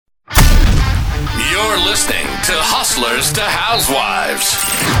listening to Hustlers to Housewives,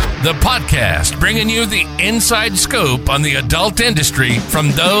 the podcast bringing you the inside scoop on the adult industry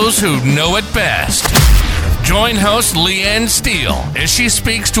from those who know it best. Join host Leanne Steele as she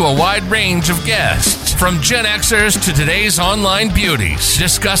speaks to a wide range of guests, from Gen Xers to today's online beauties,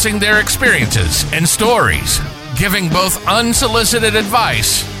 discussing their experiences and stories, giving both unsolicited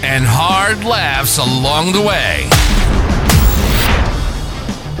advice and hard laughs along the way.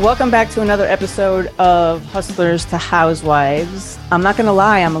 Welcome back to another episode of Hustlers to Housewives. I'm not going to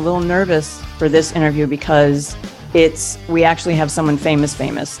lie, I'm a little nervous for this interview because we actually have someone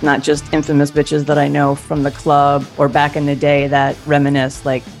famous, not just infamous bitches that I know from the club or back in the day that reminisce.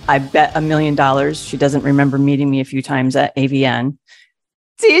 Like, I bet $1 million she doesn't remember meeting me a few times at AVN.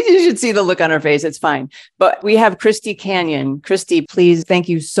 See, you should see the look on her face. It's fine. But we have Christy Canyon. Christy, please, thank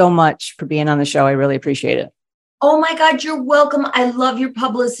you so much for being on the show. I really appreciate it. Oh my God, you're welcome. I love your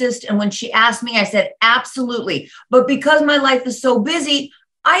publicist. And when she asked me, I said, absolutely. But because my life is so busy,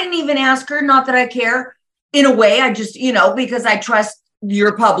 I didn't even ask her. Not that I care. In a way, I just, because I trust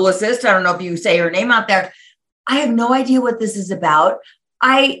your publicist. I don't know if you say her name out there. I have no idea what this is about.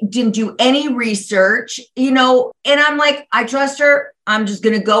 I didn't do any research, and I'm like, I trust her. I'm just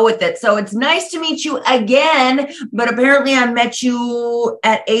going to go with it. So it's nice to meet you again. But apparently I met you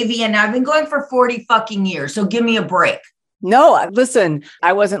at AVN. Now I've been going for 40 fucking years. So give me a break. No, listen,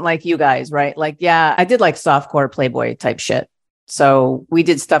 I wasn't like you guys, right? Like, yeah, I did like softcore Playboy type shit. So we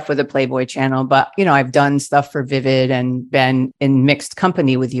did stuff with the Playboy channel, but I've done stuff for Vivid and been in mixed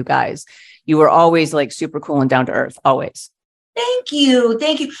company with you guys. You were always like super cool and down to earth, always. Thank you.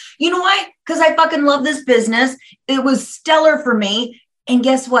 You know why? Because I fucking love this business. It was stellar for me. And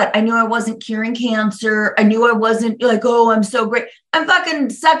guess what? I knew I wasn't curing cancer. I knew I wasn't like, oh, I'm so great. I'm fucking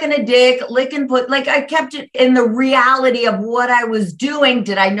sucking a dick, licking I kept it in the reality of what I was doing.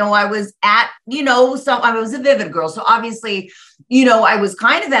 Did I know I was at, I was a Vivid girl. So obviously, I was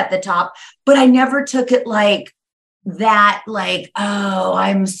kind of at the top, but I never took it like that, like, oh,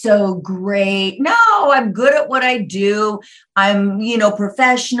 I'm so great. No, I'm good at what I do. I'm,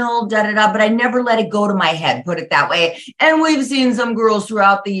 professional, but I never let it go to my head, put it that way. And we've seen some girls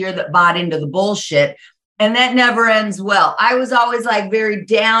throughout the year that bought into the bullshit, and that never ends well. I was always like very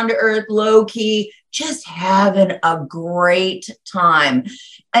down to earth, low key, just having a great time.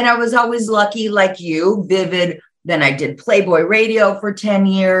 And I was always lucky, like you, Vivid. Then I did Playboy Radio for 10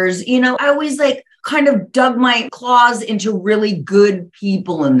 years. I always kind of dug my claws into really good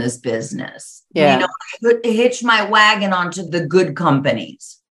people in this business. Yeah. I hitched my wagon onto the good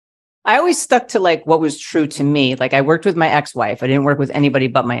companies. I always stuck to what was true to me. Like, I worked with my ex-wife. I didn't work with anybody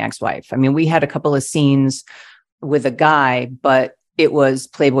but my ex-wife. I mean, we had a couple of scenes with a guy, but it was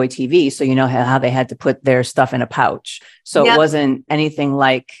Playboy TV. So how they had to put their stuff in a pouch. So It wasn't anything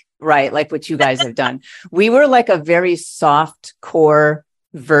like what you guys have done. We were like a very soft core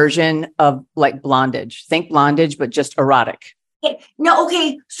version of like Blondage. Think Blondage, but just erotic. No,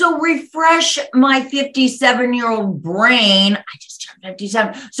 okay. So refresh my 57-year-old brain. I just turned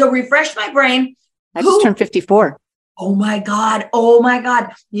 57. So refresh my brain. I just turned 54. Oh my God.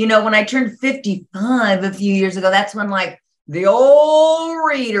 When I turned 55 a few years ago, that's when the old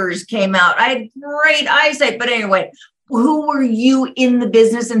readers came out. I had great eyesight. But anyway, who were you in the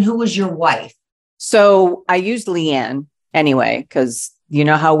business and who was your wife? So I used Leanne anyway, because you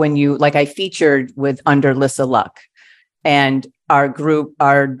know how when I featured with Under Lissa Luck, and our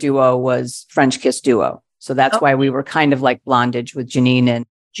duo was French Kiss Duo. So that's why we were kind of like Blondage with Janine and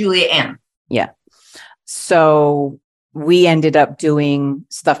Julia Ann. Yeah. So we ended up doing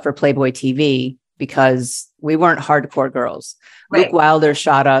stuff for Playboy TV because we weren't hardcore girls. Right. Luke Wilder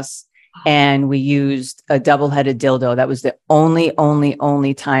shot us and we used a double-headed dildo. That was the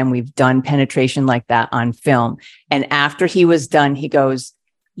only time we've done penetration like that on film. And after he was done, he goes,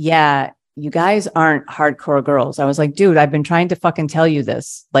 yeah, you guys aren't hardcore girls. I was like, dude, I've been trying to fucking tell you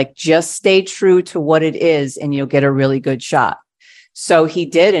this. Just stay true to what it is and you'll get a really good shot. So he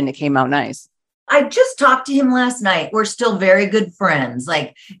did, and it came out nice. I just talked to him last night. We're still very good friends.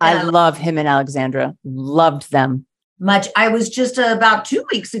 I love him and Alexandra. Loved them. Much. I was just about 2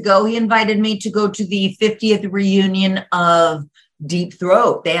 weeks ago, he invited me to go to the 50th reunion of Deep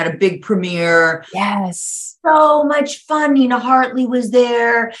Throat. They had a big premiere. Yes. So much fun. Hartley was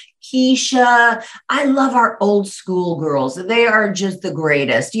there. Keisha. I love our old school girls. They are just the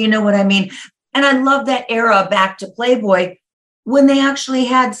greatest. You know what I mean? And I love that era back to Playboy when they actually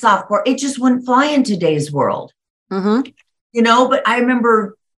had softcore. It just wouldn't fly in today's world. Mm-hmm. But I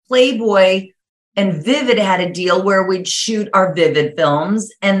remember Playboy and Vivid had a deal where we'd shoot our Vivid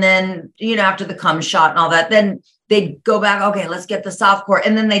films. And then, after the cum shot and all that, then they'd go back, okay, let's get the softcore.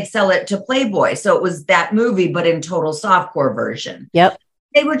 And then they'd sell it to Playboy. So it was that movie, but in total softcore version. Yep.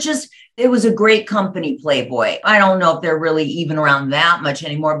 It was a great company, Playboy. I don't know if they're really even around that much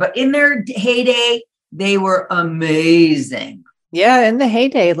anymore, but in their heyday, they were amazing. Yeah, in the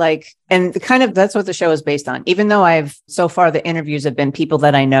heyday, and that's what the show is based on. Even though so far the interviews have been people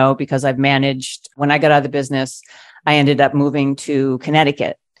that I know because I've managed, when I got out of the business, I ended up moving to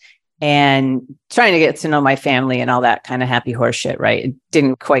Connecticut and trying to get to know my family and all that kind of happy horse shit, right? It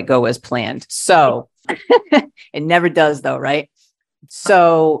didn't quite go as planned. So it never does though, right?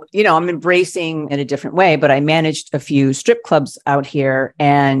 So, I'm embracing in a different way, but I managed a few strip clubs out here.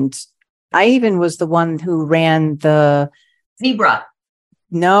 And I even was the one who ran the Zebra.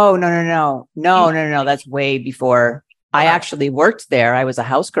 No. That's way before. I actually worked there. I was a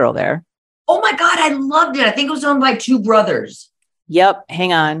house girl there. Oh my God, I loved it. I think it was owned by two brothers. Yep.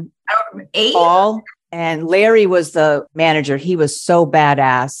 Hang on. Eight? Paul and Larry was the manager. He was so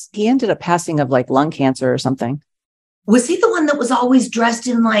badass. He ended up passing of lung cancer or something. Was he the one that was always dressed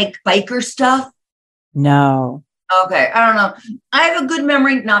in biker stuff? No. Okay. I don't know. I have a good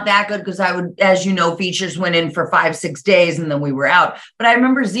memory, not that good because I would, as you know, features went in for 5-6 days and then we were out. But I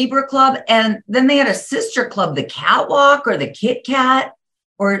remember Zebra Club and then they had a sister club, the Catwalk or the Kit Kat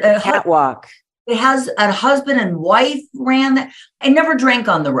or Catwalk. It has a husband and wife ran that. I never drank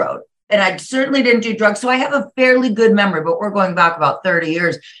on the road and I certainly didn't do drugs. So I have a fairly good memory, but we're going back about 30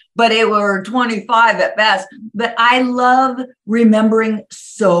 years, but it were 25 at best. But I love remembering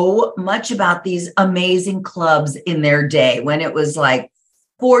so much about these amazing clubs in their day when it was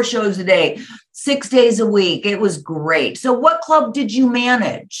 4 shows a day, 6 days a week. It was great. So what club did you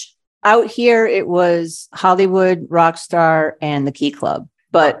manage? Out here, it was Hollywood, Rockstar, and the Key Club.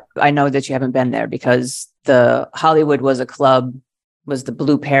 But I know that you haven't been there because the Hollywood was the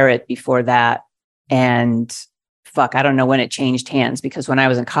Blue Parrot before that. And I don't know when it changed hands because when I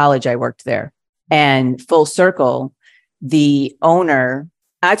was in college, I worked there. And Full Circle, the owner,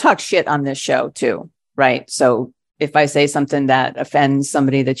 I talk shit on this show too, right? So if I say something that offends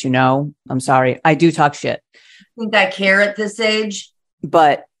somebody that I'm sorry. I do talk shit. I think I care at this age.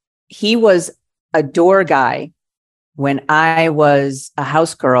 But he was a door guy when I was a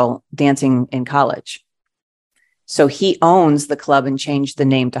house girl dancing in college. So he owns the club and changed the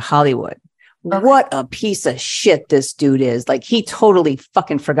name to Hollywood. Okay. What a piece of shit this dude is. He totally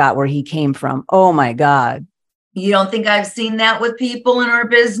fucking forgot where he came from. Oh my God. You don't think I've seen that with people in our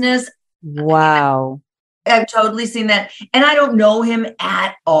business? Wow. I've totally seen that. And I don't know him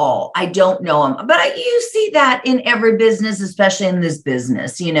at all. I don't know him. But you see that in every business, especially in this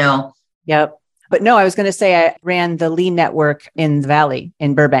business, Yep. But no, I was going to say I ran the Lean Network in the Valley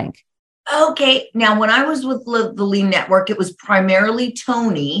in Burbank. Okay. Now, when I was with the Lean Network, it was primarily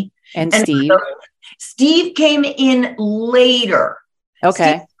Tony. And Steve. Steve came in later.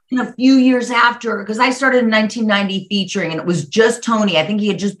 Okay. A few years after, because I started in 1990 featuring, and it was just Tony. I think he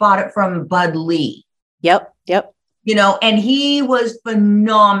had just bought it from Bud Lee. Yep. And he was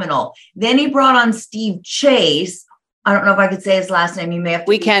phenomenal. Then he brought on Steve Chase. I don't know if I could say his last name. You may have to.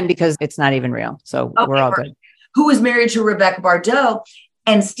 We can because it's not even real. So we're all good. Who was married to Rebecca Bardot.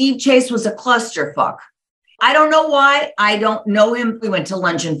 And Steve Chase was a clusterfuck. I don't know why. I don't know him. We went to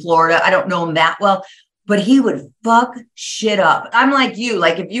lunch in Florida. I don't know him that well, but he would fuck shit up. I'm like you.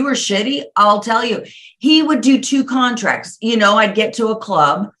 If you were shitty, I'll tell you. He would do 2 contracts. I'd get to a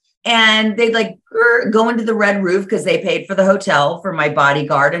club and they'd go into the Red Roof because they paid for the hotel for my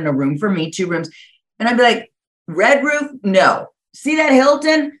bodyguard and a room for me, 2 rooms. And I'd be like, Red Roof? No. See that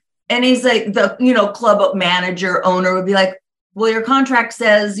Hilton? And he's like, the, club manager, owner would be like, well, your contract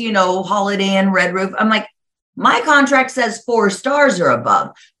says, Holiday Inn, Red Roof. I'm like, my contract says 4 stars or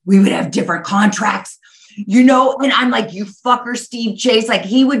above. We would have different contracts, and I'm like, you fucker, Steve Chase.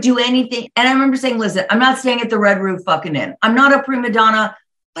 He would do anything. And I remember saying, listen, I'm not staying at the Red Roof fucking Inn. I'm not a prima donna,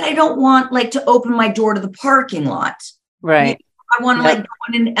 but I don't want to open my door to the parking lot. Right. I want to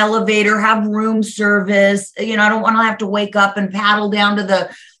go in an elevator, have room service. I don't want to have to wake up and paddle down to the,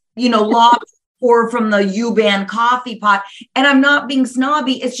 lobby or from the U-Bahn coffee pot. And I'm not being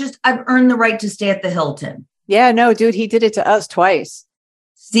snobby. It's just, I've earned the right to stay at the Hilton. Yeah, no, dude, he did it to us twice.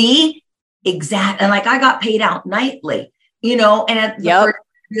 See? Exactly. And I got paid out nightly, and at the first,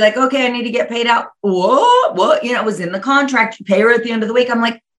 be like, okay, I need to get paid out. What? It was in the contract. You pay her at the end of the week. I'm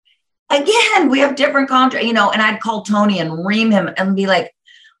like, again, we have different contracts, and I'd call Tony and ream him and be like,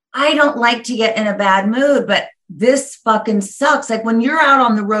 I don't like to get in a bad mood, but this fucking sucks. When you're out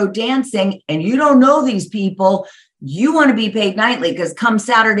on the road dancing and you don't know these people, You want to be paid nightly because come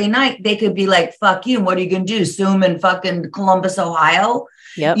Saturday night, they could be like, fuck you. What are you going to do? Sue them in fucking Columbus, Ohio?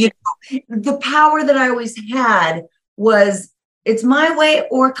 Yep. You know, the power that I always had was it's my way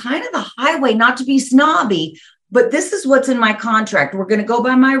or kind of the highway, not to be snobby, but this is what's in my contract. We're going to go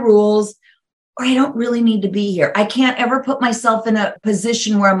by my rules, or I don't really need to be here. I can't ever put myself in a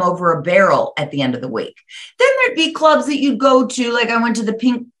position where I'm over a barrel at the end of the week. Then there'd be clubs that you'd go to. Like I went to the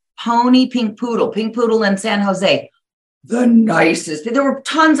Pink Poodle in San Jose. The nicest. There were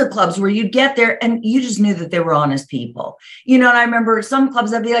tons of clubs where you'd get there and you just knew that they were honest people. You know, and I remember some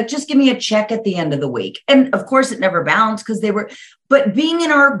clubs I'd be like, just give me a check at the end of the week. And of course it never bounced because they were, but being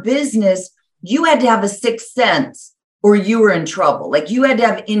in our business, you had to have a sixth sense or you were in trouble. Like you had to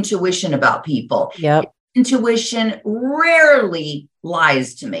have intuition about people. Yep. Intuition rarely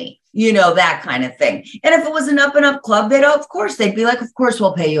lies to me. You know, that kind of thing. And if it was an up and up club, they'd be like, of course,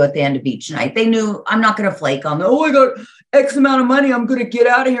 we'll pay you at the end of each night. They knew I'm not going to flake on them. Oh, I got X amount of money. I'm going to get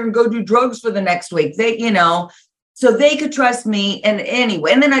out of here and go do drugs for the next week. They, you know, so they could trust me. And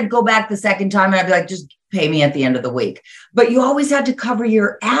anyway, and then I'd go back the second time and I'd be like, just pay me at the end of the week. But you always had to cover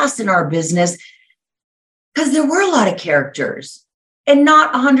your ass in our business because there were a lot of characters and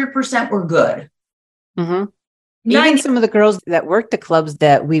not 100% were good. Mm-hmm. Even some of the girls that worked the clubs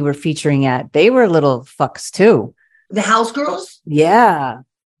that we were featuring at, they were little fucks too. The house girls? Yeah.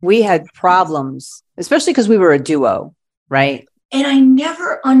 We had problems, especially because we were a duo, right? And I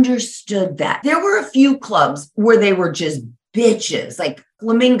never understood that. There were a few clubs where they were just bitches, like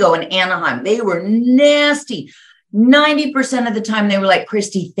Flamingo in Anaheim. They were nasty. 90% of the time they were like,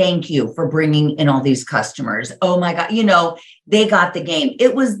 Christy, thank you for bringing in all these customers. Oh my God. You know, they got the game.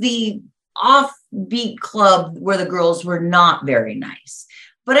 It was the offbeat club where the girls were not very nice,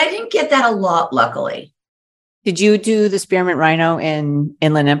 but I didn't get that a lot, luckily. Did you do the Spearmint Rhino in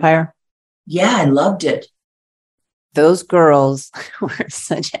Inland Empire? Yeah, I loved it. Those girls were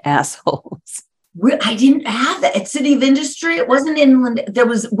such assholes. I didn't have that at City of Industry. It wasn't Inland. There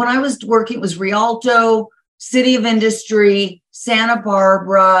was, when I was working, it was Rialto, City of Industry, Santa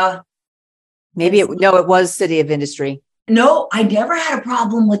Barbara. It was City of Industry. No, I never had a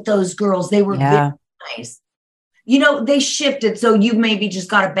problem with those girls. They were very nice. You know, they shifted. So you maybe just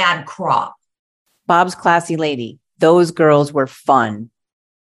got a bad crop. Bob's Classy Lady. Those girls were fun.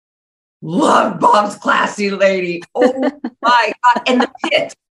 Love Bob's Classy Lady. Oh my God. And the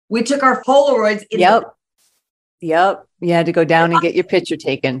pit. We took our Polaroids. Yep. You had to go down and get your picture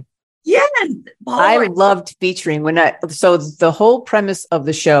taken. Yes. I loved featuring so the whole premise of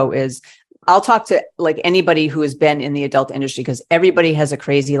the show is I'll talk to like anybody who has been in the adult industry because everybody has a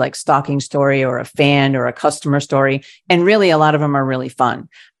crazy like stalking story or a fan or a customer story. And really a lot of them are really fun,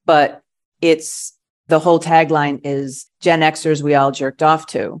 but it's the whole tagline is Gen Xers we all jerked off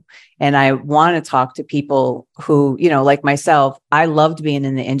to. And I want to talk to people who, you know, like myself, I loved being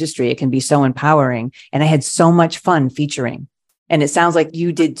in the industry. It can be so empowering. And I had so much fun featuring. And it sounds like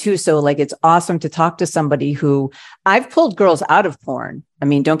you did too. So like, it's awesome to talk to somebody who I've pulled girls out of porn. I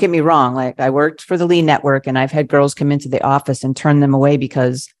mean, don't get me wrong. Like I worked for the Lee Network and I've had girls come into the office and turn them away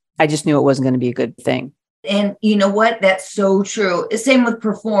because I just knew it wasn't going to be a good thing. And you know what? That's so true. Same with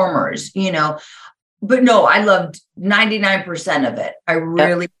performers, you know, but no, I loved 99% of it. I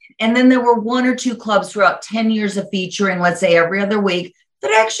really, and then there were one or two clubs throughout 10 years of featuring, let's say every other week that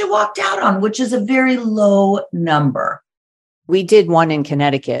I actually walked out on, which is a very low number. We did one in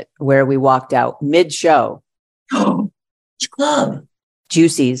Connecticut where we walked out mid-show. Which club?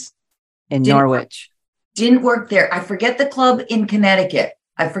 Juicy's in Norwich. Didn't work there. I forget the club in Connecticut.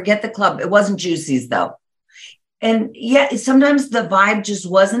 I forget the club. It wasn't Juicy's though. And yeah, sometimes the vibe just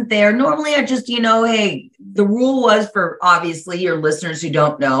wasn't there. Normally I just, you know, hey, the rule was for obviously your listeners who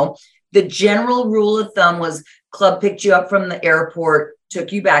don't know, the general rule of thumb was club picked you up from the airport,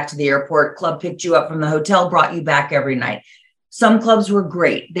 took you back to the airport, club picked you up from the hotel, brought you back every night. Some clubs were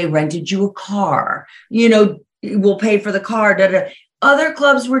great. They rented you a car, you know, we'll pay for the car. Other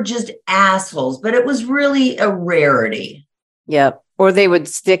clubs were just assholes, but it was really a rarity. Yep. Or they would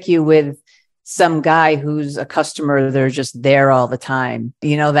stick you with some guy who's a customer. They're just there all the time.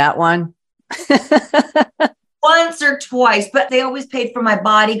 You know that one? Once or twice, but they always paid for my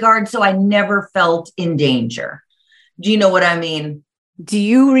bodyguard. So I never felt in danger. Do you know what I mean? Do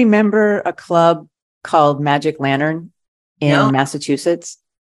you remember a club called Magic Lantern in Massachusetts?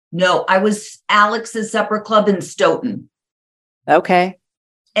 No, I was Alex's Supper Club in Stoughton. Okay.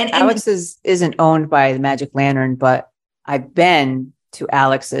 And Alex's isn't owned by the Magic Lantern, but I've been to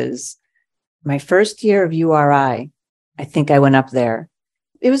Alex's. My first year of URI, I think I went up there.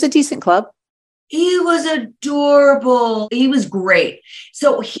 It was a decent club. He was adorable. He was great.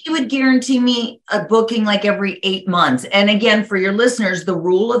 So he would guarantee me a booking like every 8 months. And again, for your listeners, the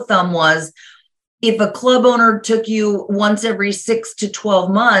rule of thumb was if a club owner took you once every 6 to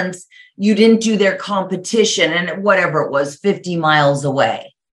 12 months, you didn't do their competition and whatever it was, 50 miles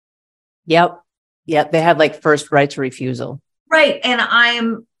away. Yep. They had like first right to refusal. Right. And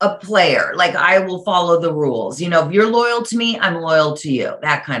I'm a player. Like I will follow the rules. If you're loyal to me, I'm loyal to you.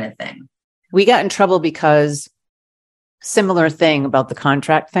 That kind of thing. We got in trouble because similar thing about the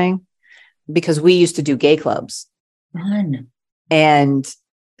contract thing, because we used to do gay clubs. Fun. And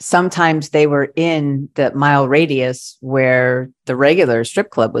sometimes they were in the mile radius where the regular strip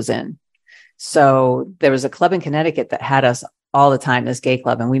club was in. So there was a club in Connecticut that had us all the time, this gay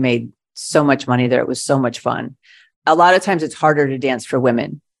club, and we made so much money there. It was so much fun. A lot of times it's harder to dance for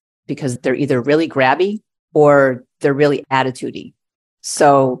women because they're either really grabby or they're really attitudey.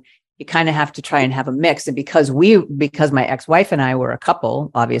 So you kind of have to try and have a mix. And because my ex-wife and I were a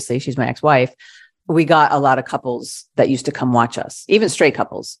couple, obviously she's my ex-wife, we got a lot of couples that used to come watch us. Even straight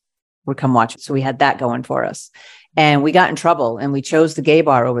couples would come watch. So we had that going for us. And we got in trouble and we chose the gay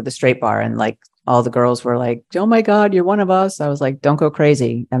bar over the straight bar. And like all the girls were like, oh my God, you're one of us. I was like, don't go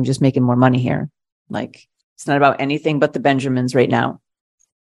crazy. I'm just making more money here. Like, it's not about anything but the Benjamins right now.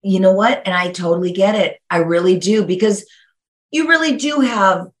 You know what? And I totally get it. I really do, because you really do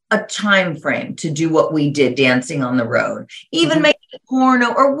have a time frame to do what we did dancing on the road, even making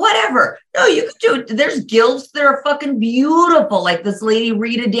porno or whatever. No, you can do it. There's gilfs that are fucking beautiful. Like this lady,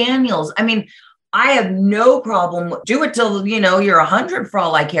 Rita Daniels. I mean, I have no problem. Do it till, you're 100 for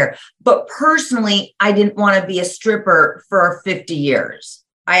all I care. But personally, I didn't want to be a stripper for 50 years.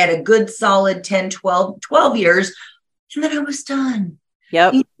 I had a good solid 10, 12 years. And then I was done.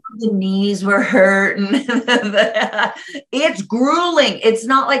 Yep. The knees were hurting. It's grueling. It's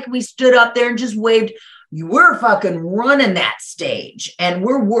not like we stood up there and just waved. We're fucking running that stage and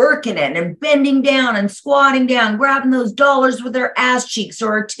we're working it and bending down and squatting down, grabbing those dollars with our ass cheeks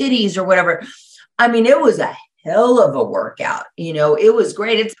or our titties or whatever. I mean, it was a hell of a workout. It was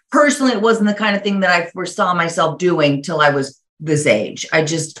great. Personally, it wasn't the kind of thing that I foresaw myself doing till I was this age.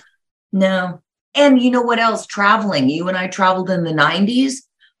 No. And you know what else? Traveling. You and I traveled in the 90s.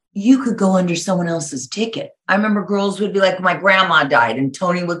 You could go under someone else's ticket. I remember girls would be like, my grandma died, and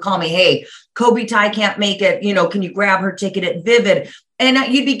Tony would call me, hey, Kobe Ty can't make it. Can you grab her ticket at Vivid? And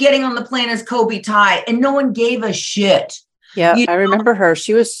you'd be getting on the plane as Kobe Ty, and no one gave a shit. Yeah, I remember her.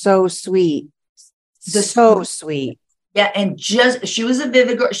 She was so sweet. So sweet. Yeah, and she was a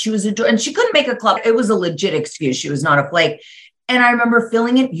Vivid girl. She was and she couldn't make a club. It was a legit excuse. She was not a flake. And I remember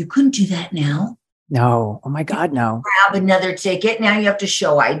feeling it. You couldn't do that now. No. Oh my God, no. Grab another ticket. Now you have to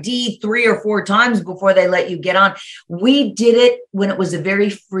show ID 3 or 4 times before they let you get on. We did it when it was a very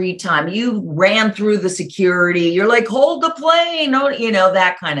free time. You ran through the security. You're like, hold the plane.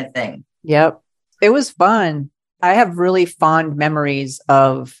 That kind of thing. Yep. It was fun. I have really fond memories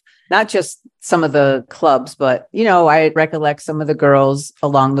of not just some of the clubs, but, I recollect some of the girls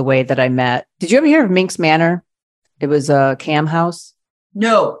along the way that I met. Did you ever hear of Minx Manor? It was a cam house.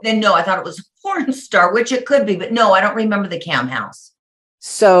 No, I thought it was a porn star, which it could be, but no, I don't remember the cam house.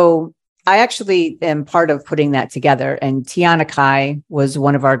 So I actually am part of putting that together. And Tiana Kai was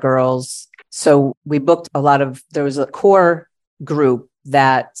one of our girls. So we booked there was a core group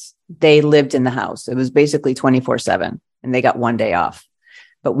that they lived in the house. It was basically 24/7 and they got one day off.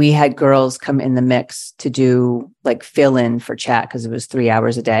 But we had girls come in the mix to do like fill in for chat because it was 3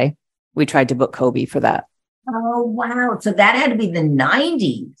 hours a day. We tried to book Kobe for that. Oh, wow. So that had to be the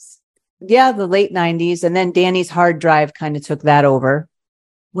 90s. Yeah, the late 90s. And then Danny's hard drive kind of took that over.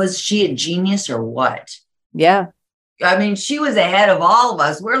 Was she a genius or what? Yeah. I mean, she was ahead of all of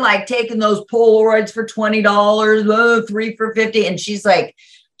us. We're like taking those Polaroids for $20, 3 for $50. And she's like,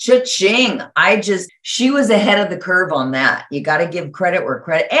 cha-ching. She was ahead of the curve on that. You got to give credit where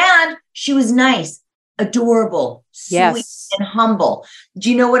credit. And she was nice, adorable, sweet, and humble.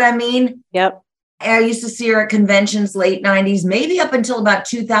 Do you know what I mean? Yep. I used to see her at conventions late 90s, maybe up until about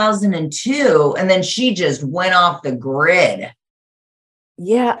 2002. And then she just went off the grid.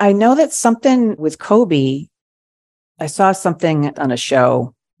 Yeah, I know that something with Kobe. I saw something on a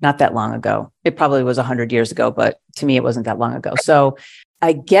show not that long ago. It probably was 100 years ago, but to me, it wasn't that long ago. So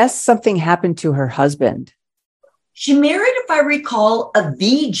I guess something happened to her husband. She married, if I recall, a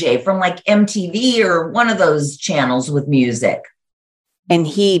VJ from like MTV or one of those channels with music. And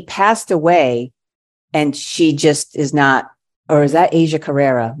he passed away. And she just is not, or is that Asia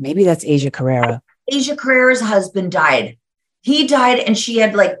Carrera? Maybe that's Asia Carrera. Asia Carrera's husband died. He died and she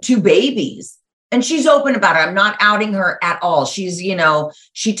had like 2 babies. And she's open about it. I'm not outing her at all. She's,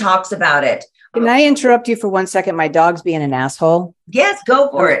 she talks about it. Can I interrupt you for 1 second? My dog's being an asshole. Yes, go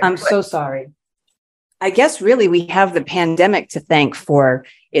for it. I'm so sorry. I guess really we have the pandemic to thank for.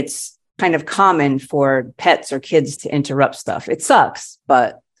 It's kind of common for pets or kids to interrupt stuff. It sucks,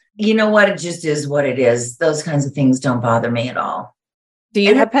 but you know what? It just is what it is. Those kinds of things don't bother me at all. Do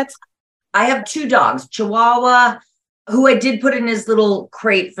you have pets? I have 2 dogs, Chihuahua, who I did put in his little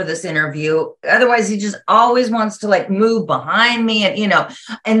crate for this interview. Otherwise, he just always wants to like move behind me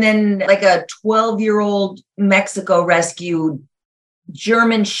and then like a 12-year-old Mexico rescue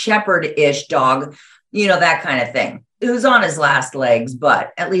German Shepherd-ish dog, that kind of thing. It was on his last legs,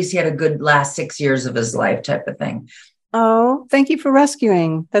 but at least he had a good last 6 years of his life type of thing. Oh, thank you for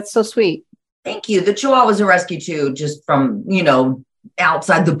rescuing. That's so sweet. Thank you. The Chihuahua was a rescue too, just from,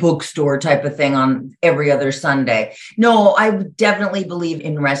 outside the bookstore type of thing on every other Sunday. No, I definitely believe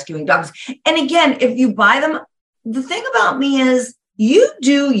in rescuing dogs. And again, if you buy them, the thing about me is you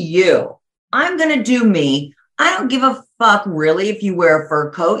do you. I'm going to do me. I don't give a fuck really if you wear a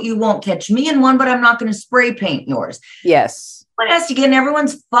fur coat. You won't catch me in one, but I'm not going to spray paint yours. Yes. What has to get in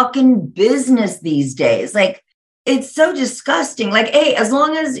everyone's fucking business these days? Like, it's so disgusting. Like, hey, as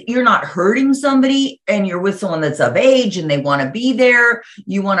long as you're not hurting somebody and you're with someone that's of age and they want to be there,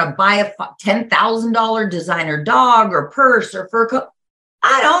 you want to buy a $10,000 designer dog or purse or fur coat.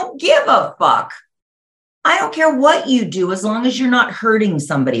 I don't give a fuck. I don't care what you do as long as you're not hurting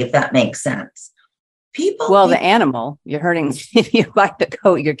somebody, if that makes sense. The animal, you're hurting. If you buy the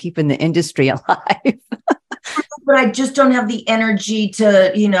coat, you're keeping the industry alive. But I just don't have the energy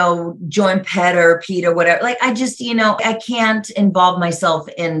to, join PETA or PETA, whatever. Like, I just, I can't involve myself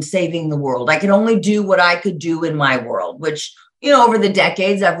in saving the world. I can only do what I could do in my world, which, over the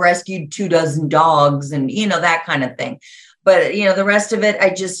decades, I've rescued 24 dogs and, that kind of thing. But, the rest of it,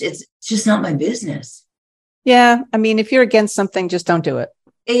 it's just not my business. Yeah. I mean, if you're against something, just don't do it.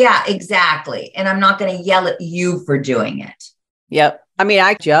 Yeah, exactly. And I'm not going to yell at you for doing it. Yep. I mean,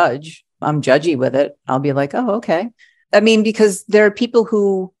 I'm judgy with it. I'll be like, oh, okay. I mean, because there are people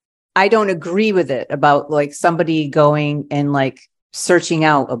who I don't agree with it about, like somebody going and like searching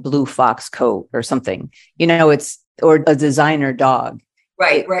out a blue fox coat or something, or a designer dog.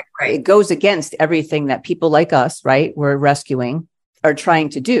 Right. It goes against everything that people like us, right, we're rescuing, are trying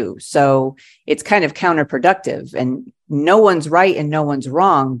to do. So it's kind of counterproductive, and no one's right and no one's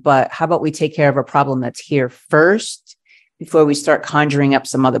wrong. But how about we take care of a problem that's here first before we start conjuring up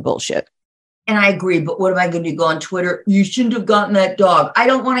some other bullshit? And I agree. But what am I going to go on Twitter? You shouldn't have gotten that dog. I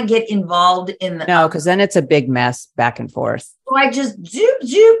don't want to get involved in the. No, because then it's a big mess back and forth. So I just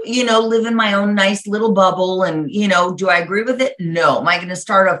live in my own nice little bubble. And, do I agree with it? No. Am I going to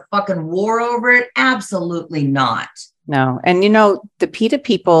start a fucking war over it? Absolutely not. No. And, the PETA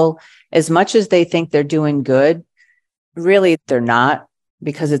people, as much as they think they're doing good, really they're not,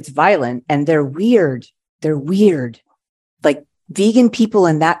 because it's violent and they're weird. They're weird. Like vegan people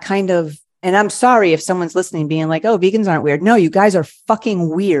and that kind of, and I'm sorry if someone's listening being like, oh, vegans aren't weird. No, you guys are fucking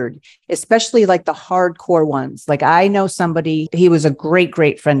weird, especially like the hardcore ones. Like I know somebody, he was a great,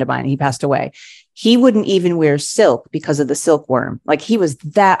 great friend of mine. He passed away. He wouldn't even wear silk because of the silkworm. Like he was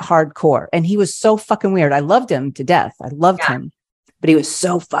that hardcore and he was so fucking weird. I loved him to death. I loved him, but he was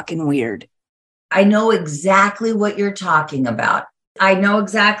so fucking weird. I know exactly what you're talking about.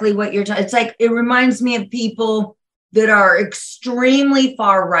 It's like, it reminds me of people that are extremely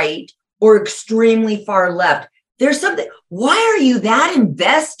far right or extremely far left. There's something, why are you that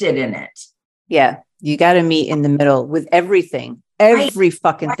invested in it? Yeah. You got to meet in the middle with everything, every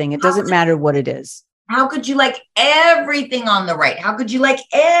fucking thing. It doesn't matter what it is. How could you like everything on the right? How could you like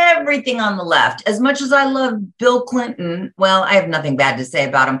everything on the left? As much as I love Bill Clinton, well, I have nothing bad to say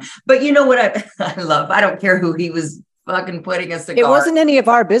about him, but you know what I love? I don't care who he was fucking putting a cigar. It wasn't any of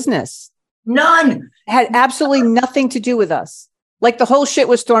our business. None. It had absolutely nothing to do with us. Like the whole shit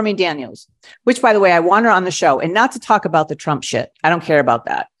with Stormy Daniels, which, by the way, I want her on the show, and not to talk about the Trump shit. I don't care about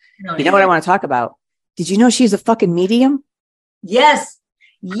that. You know what I want to talk about? Did you know she's a fucking medium? Yes.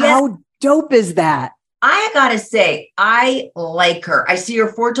 How dope is that? I got to say, I like her. I see her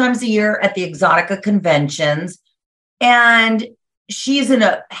 4 times a year at the Exotica conventions, and she's in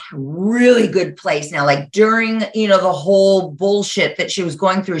a really good place now. Like during, the whole bullshit that she was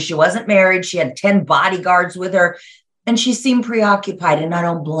going through, she wasn't married. She had 10 bodyguards with her, and she seemed preoccupied, and I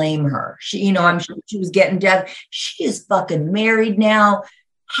don't blame her. She, I'm sure she was getting death. She is fucking married now,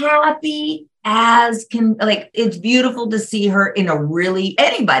 happy as can. Like, it's beautiful to see her in a really,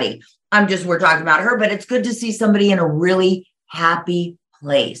 anybody. We're talking about her, but it's good to see somebody in a really happy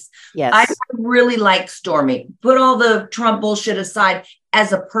place. Yes. I really like Stormy. Put all the Trump bullshit aside.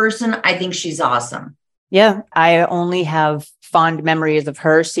 As a person, I think she's awesome. Yeah. I only have fond memories of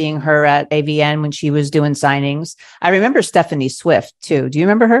her, seeing her at AVN when she was doing signings. I remember Stephanie Swift too. Do you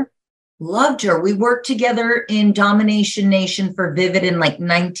remember her? Loved her. We worked together in Domination Nation for Vivid in like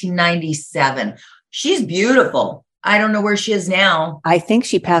 1997. She's beautiful. I don't know where she is now. I think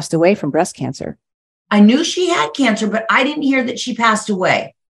she passed away from breast cancer. I knew she had cancer, but I didn't hear that she passed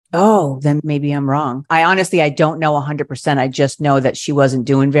away. Oh, then maybe I'm wrong. I don't know 100%. I just know that she wasn't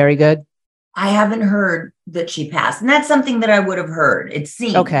doing very good. I haven't heard that she passed. And that's something that I would have heard. It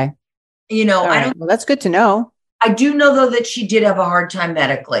seemed. Okay. You know, I don't. Well, that's good to know. I do know, though, that she did have a hard time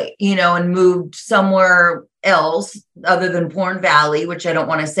medically, you know, and moved somewhere else other than Porn Valley, which I don't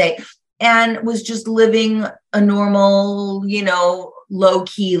want to say, and was just living a normal, you know, low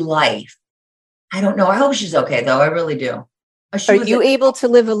key life. I don't know. I hope she's okay, though. I really do. Are you able to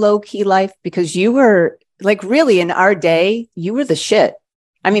live a low key life? Because you were like, really, in our day, you were the shit.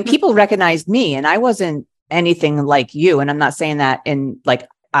 I mean, people recognized me and I wasn't anything like you. And I'm not saying that in like,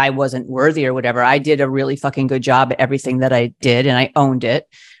 I wasn't worthy or whatever. I did a really fucking good job at everything that I did and I owned it.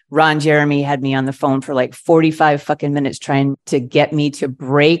 Ron Jeremy had me on the phone for like 45 fucking minutes trying to get me to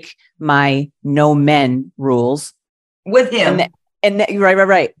break my no men rules with him.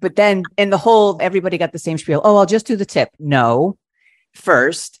 Right. But then everybody got the same spiel. Oh, I'll just do the tip. No,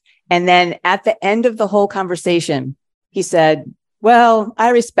 first. And then at the end of the whole conversation, he said, well, I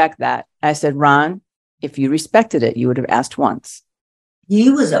respect that. I said, Ron, if you respected it, you would have asked once. He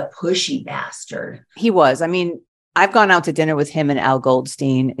was a pushy bastard. He was. I mean, I've gone out to dinner with him and Al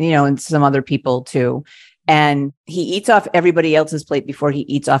Goldstein, you know, and some other people too. And he eats off everybody else's plate before he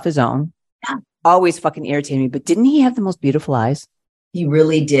eats off his own. Yeah. Always fucking irritating me. But didn't he have the most beautiful eyes? He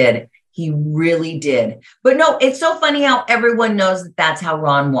really did. He really did. But no, it's so funny how everyone knows that that's how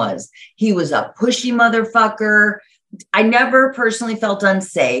Ron was. He was a pushy motherfucker. I never personally felt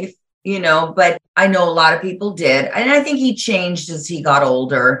unsafe, you know, but I know a lot of people did. And I think he changed as he got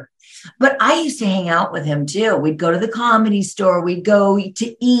older. But I used to hang out with him too. We'd go to the Comedy Store. We'd go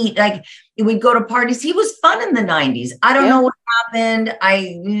to eat. Like we'd go to parties. He was fun in the 90s. I don't know what happened.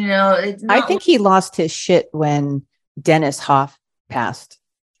 I think he lost his shit when Dennis Hoff passed.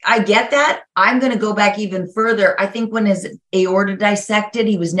 I get that. I'm going to go back even further. I think when his aorta dissected,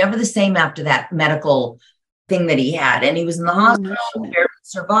 he was never the same after that medical thing that he had. And he was in the hospital, barely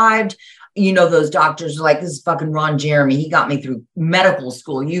survived. You know, those doctors are like, this is fucking Ron Jeremy. He got me through medical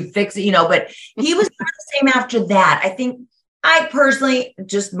school. You fix it, you know, but he was not the same after that. I think I personally,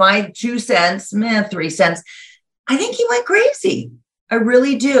 just my 2 cents, 3 cents, I think he went crazy. I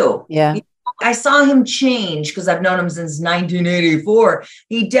really do. Yeah. I saw him change because I've known him since 1984.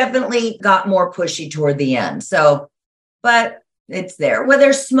 He definitely got more pushy toward the end. So, but it's there. Where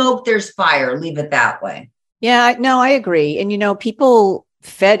there's smoke, there's fire. Leave it that way. Yeah, no, I agree. And, you know, people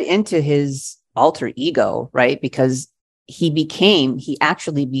fed into his alter ego, right? Because he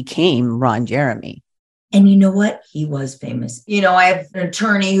actually became Ron Jeremy. And you know what? He was famous. You know, I have an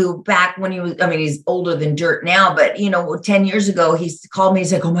attorney who back when he's older than dirt now, but, you know, 10 years ago, he called me.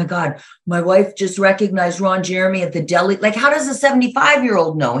 He's like, oh my God, my wife just recognized Ron Jeremy at the deli. Like, how does a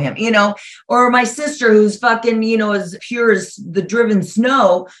 75-year-old know him? You know, or my sister who's fucking, you know, as pure as the driven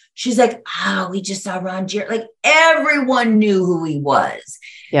snow. She's like, we just saw Ron Jeremy. Like everyone knew who he was.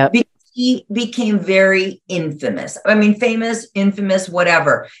 Yeah. He became very infamous. I mean, famous, infamous,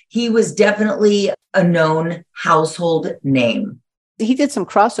 whatever. He was definitely a known household name. He did some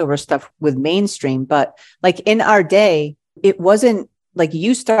crossover stuff with mainstream, but like in our day, it wasn't like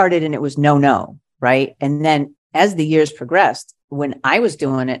you started and it was no, right? And then as the years progressed, when I was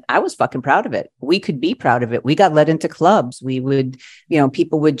doing it, I was fucking proud of it. We could be proud of it. We got let into clubs. We would, you know,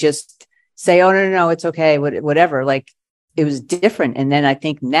 people would just say, oh, no, it's okay. Whatever. Like it was different. And then I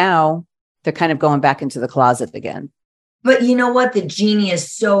think now they're kind of going back into the closet again. But you know what? The genie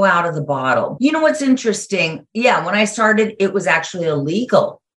is so out of the bottle. You know what's interesting? Yeah, when I started, it was actually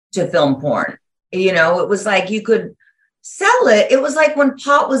illegal to film porn. You know, it was like you could sell it. It was like when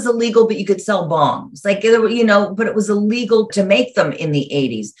pot was illegal, but you could sell bongs. Like, you know, but it was illegal to make them in the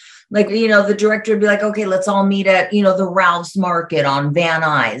 80s. Like, you know, the director would be like, okay, let's all meet at, you know, the Ralph's Market on Van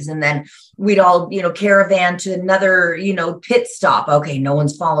Nuys. And then we'd all, you know, caravan to another, you know, pit stop. Okay, no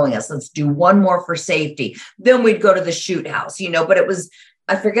one's following us. Let's do one more for safety. Then we'd go to the shoot house, you know, but it was,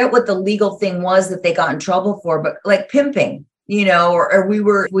 I forget what the legal thing was that they got in trouble for, but like pimping, you know, or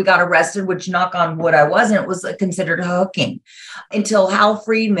we got arrested, which knock on wood, I wasn't, it was considered hooking until Hal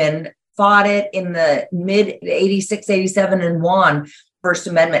Friedman fought it in the mid 86, 87 and won First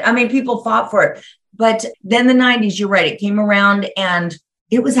Amendment. I mean, people fought for it, but then the 90s, you're right. It came around and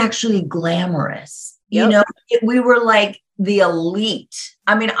it was actually glamorous. You know, we were like the elite.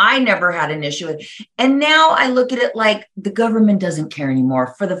 I mean, I never had an issue with it. And now I look at it like the government doesn't care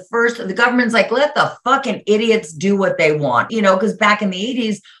anymore. The government's like, let the fucking idiots do what they want, you know, because back in the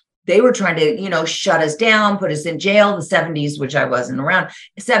 80s, they were trying to, you know, shut us down, put us in jail, the 70s, which I wasn't around,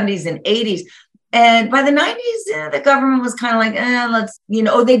 70s and 80s. And by the 90s, the government was kind of like, let's, you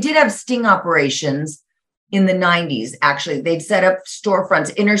know, they did have sting operations in the 90s. Actually, they'd set up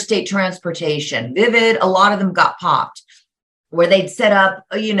storefronts, interstate transportation, Vivid, a lot of them got popped, where they'd set up,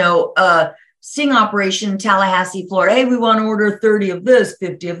 you know, a sting operation in Tallahassee, Florida. Hey, we want to order 30 of this,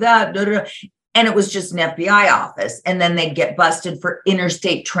 50 of that. Da, da, da. And it was just an FBI office. And then they'd get busted for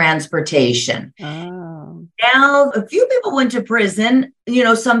interstate transportation. Oh. Now, a few people went to prison. You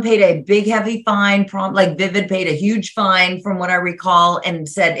know, some paid a big, heavy fine. Like Vivid paid a huge fine, from what I recall, and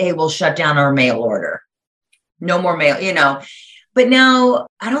said, hey, we'll shut down our mail order. No more mail, you know. But now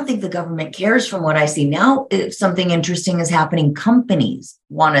I don't think the government cares from what I see. Now, if something interesting is happening, companies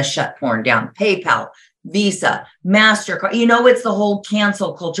want to shut porn down. PayPal, Visa, MasterCard. You know, it's the whole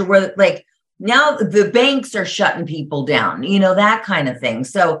cancel culture where like, now the banks are shutting people down, you know, that kind of thing.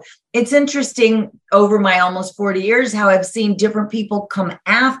 So it's interesting over my almost 40 years how I've seen different people come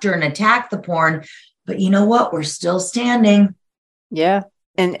after and attack the porn. But you know what? We're still standing. Yeah.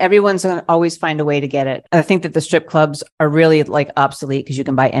 And everyone's going to always find a way to get it. I think that the strip clubs are really like obsolete because you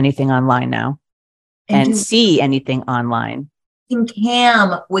can buy anything online now and see anything online. You can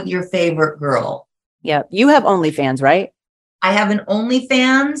cam with your favorite girl. Yeah. You have OnlyFans, right? I have an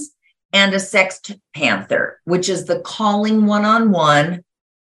OnlyFans and a Sext Panther, which is the calling one-on-one.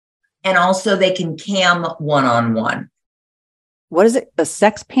 And also they can cam one-on-one. What is it? A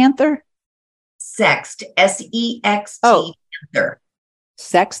Sex Panther? Sext, S-E-X-T, Panther.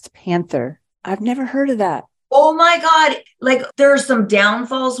 Sext Panther. I've never heard of that. Oh my God. Like there are some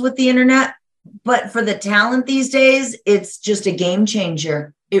downfalls with the internet, but for the talent these days, it's just a game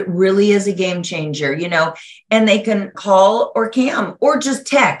changer. It really is a game changer, you know, and they can call or cam or just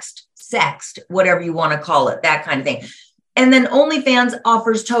text. Sext, whatever you want to call it, that kind of thing. And then OnlyFans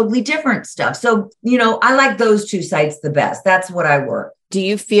offers totally different stuff. So, you know, I like those two sites the best. That's what I work. Do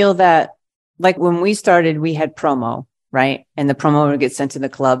you feel that, like when we started, we had promo, right? And the promo would get sent to the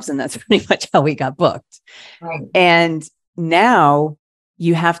clubs, and that's pretty much how we got booked. Right. And now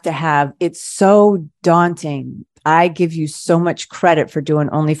you have to have, it's so daunting. I give you so much credit for doing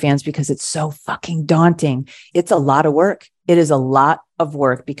OnlyFans because it's so fucking daunting. It's a lot of work. It is a lot of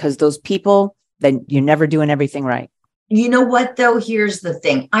work because those people, then you're never doing everything right. You know what, though? Here's the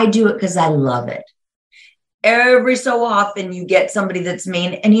thing. I do it because I love it. Every so often you get somebody that's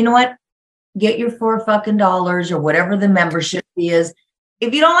mean. And you know what? Get your $4 fucking or whatever the membership fee is.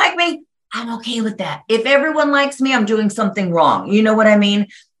 If you don't like me, I'm okay with that. If everyone likes me, I'm doing something wrong. You know what I mean?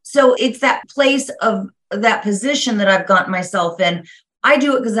 So it's that place of that position that I've gotten myself in. I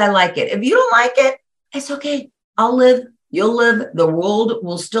do it because I like it. If you don't like it, it's okay. I'll live. You'll live. The world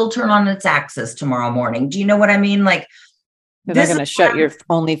will still turn on its axis tomorrow morning. Do you know what I mean? Like, they're not going to shut your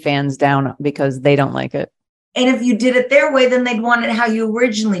OnlyFans down because they don't like it. And if you did it their way, then they'd want it how you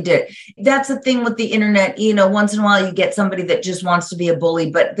originally did it. That's the thing with the internet. You know, once in a while you get somebody that just wants to be a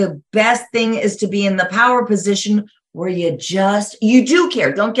bully, but the best thing is to be in the power position where you do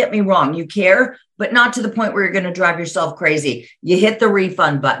care. Don't get me wrong. You care, but not to the point where you're going to drive yourself crazy. You hit the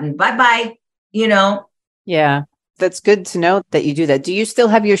refund button. Bye-bye. You know? Yeah. That's good to know that you do that. Do you still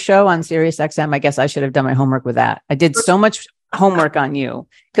have your show on SiriusXM? I guess I should have done my homework with that. I did so much homework on you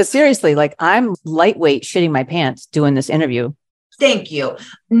because seriously, like I'm lightweight shitting my pants doing this interview. Thank you.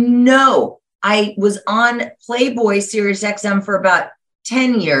 No, I was on Playboy SiriusXM for about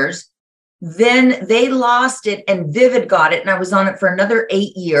 10 years. Then they lost it and Vivid got it. And I was on it for another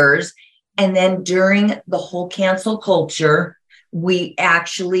 8 years. And then during the whole cancel culture, we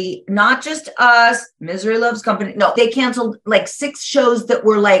actually, not just us, Misery Loves Company. No, they canceled like 6 shows that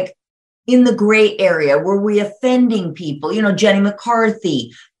were like in the gray area. Were we offending people? You know, Jenny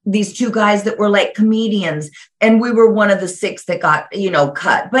McCarthy, these 2 guys that were like comedians. And we were one of the 6 that got, you know,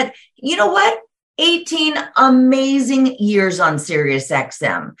 cut. But you know what? 18 amazing years on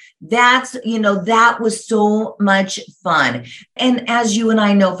SiriusXM. That's, you know, that was so much fun. And as you and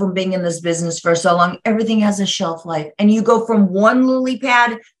I know from being in this business for so long, everything has a shelf life and you go from one lily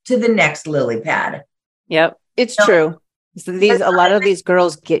pad to the next lily pad. Yep. It's true. So a lot of these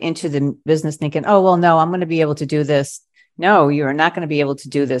girls get into the business thinking, oh, well, no, I'm going to be able to do this. No, you're not going to be able to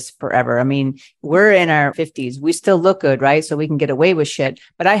do this forever. I mean, we're in our 50s. We still look good, right? So we can get away with shit.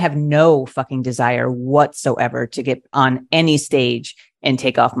 But I have no fucking desire whatsoever to get on any stage and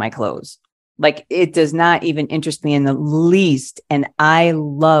take off my clothes. Like, it does not even interest me in the least. And I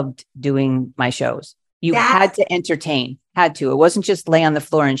loved doing my shows. You had to entertain, had to. It wasn't just lay on the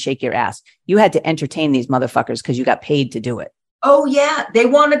floor and shake your ass. You had to entertain these motherfuckers because you got paid to do it. Oh, yeah. They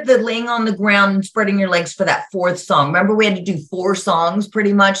wanted the laying on the ground and spreading your legs for that fourth song. Remember, we had to do 4 songs,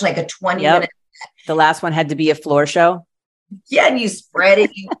 pretty much like a 20-minute. The last one had to be a floor show. Yeah, and you spread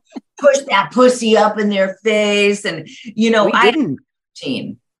it, you push that pussy up in their face. And,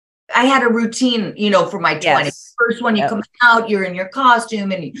 I had a routine, for my 20s. Yes. First one, you come out, you're in your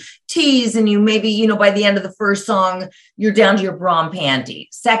costume and you tease, and you maybe, by the end of the first song, you're down to your bra and panties.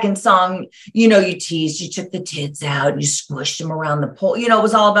 Second song, you teased, you took the tits out, you squished them around the pole. It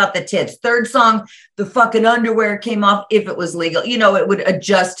was all about the tits. Third song, the fucking underwear came off if it was legal. It would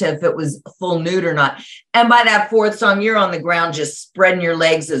adjust to if it was full nude or not. And by that fourth song, you're on the ground just spreading your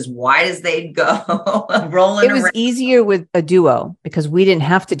legs as wide as they'd go, rolling around. It was easier with a duo because we didn't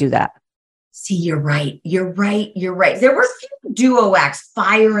have to do that. See, you're right. There were a few duo acts,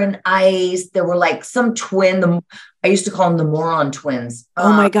 Fire and Ice. There were like some twin. I used to call them the Moron Twins.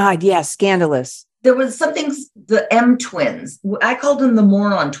 Oh my God. Yeah. Scandalous. There was something, the M Twins. I called them the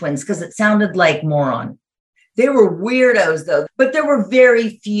Moron Twins because it sounded like moron. They were weirdos though, but there were very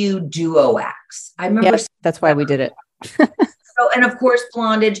few duo acts. I remember. Yes, that's why we did it. And of course,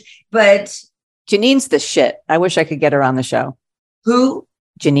 Blondage, but. Janine's the shit. I wish I could get her on the show. Who?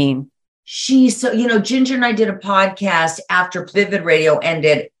 Janine. She's so, Ginger and I did a podcast after Vivid Radio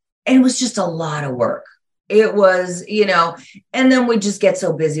ended, and it was just a lot of work. It was, and then we just get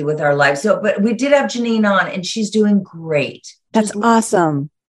so busy with our lives. So, but we did have Janine on, and she's doing great. That's awesome.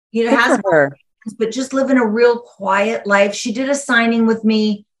 Has her, but just living a real quiet life. She did a signing with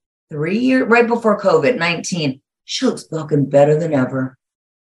me 3 years, right before COVID-19. She looks fucking better than ever.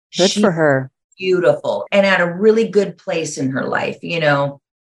 Good for her. Beautiful. And at a really good place in her life,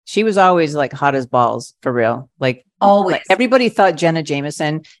 She was always like hot as balls, for real. Like always. Like everybody thought Jenna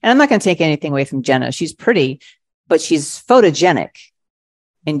Jameson, and I'm not going to take anything away from Jenna. She's pretty, but she's photogenic.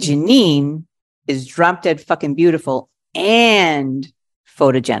 And Janine is drop dead fucking beautiful and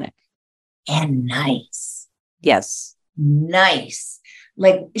photogenic. And nice. Yes. Nice.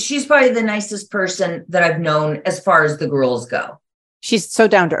 Like she's probably the nicest person that I've known as far as the girls go. She's so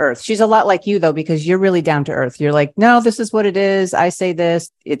down to earth. She's a lot like you, though, because you're really down to earth. You're like, no, this is what it is. I say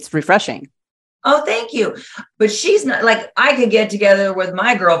this. It's refreshing. Oh, thank you. But she's not like, I could get together with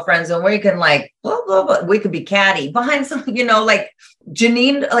my girlfriends and we can like, blah, blah, blah. We could be catty behind some, like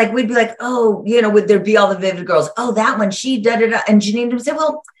Janine, like we'd be like, oh, would there be all the Vivid girls? Oh, that one, she da-da-da. And Janine would say,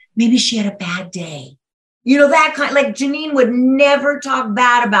 well, maybe she had a bad day. That kind, like Janine would never talk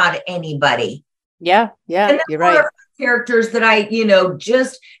bad about anybody. Yeah. You're right. Characters that I,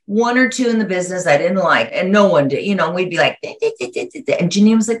 just 1 or 2 in the business I didn't like, and no one did, and we'd be like, and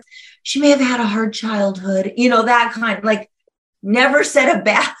Janine was like, she may have had a hard childhood, that kind, like never said a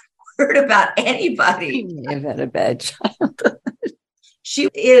bad word about anybody. She may have had a bad childhood. She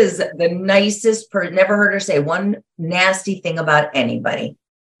is the nicest person. Never heard her say one nasty thing about anybody.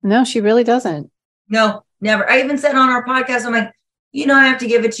 No, she really doesn't. No, never. I even said on our podcast, I'm like, I have to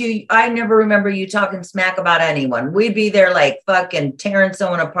give it to you. I never remember you talking smack about anyone. We'd be there like fucking tearing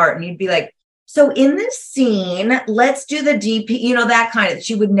someone apart. And you'd be like, so in this scene, let's do the DP, that kind of,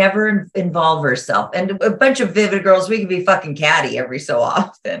 she would never involve herself. And a bunch of Vivid girls, we could be fucking catty every so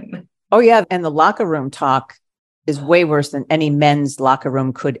often. Oh yeah. And the locker room talk is way worse than any men's locker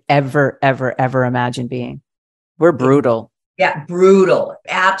room could ever imagine being. We're brutal. Yeah, brutal.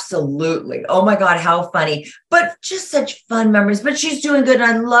 Absolutely. Oh my God, how funny. But just such fun memories. But she's doing good. And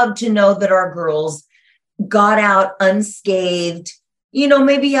I love to know that our girls got out unscathed.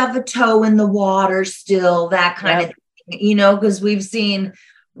 Maybe you have a toe in the water still, that kind of thing, because we've seen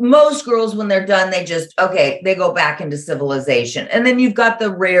most girls when they're done, they go back into civilization. And then you've got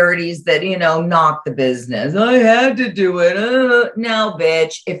the rarities that, knock the business. I had to do it. No,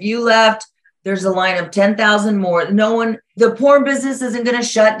 bitch. If you left, there's a line of 10,000 more. The porn business isn't going to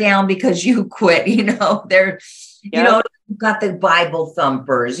shut down because you quit. They're, got the Bible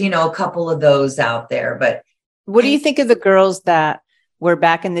thumpers, a couple of those out there. But what do you think of the girls that were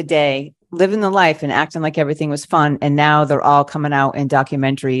back in the day living the life and acting like everything was fun? And now they're all coming out in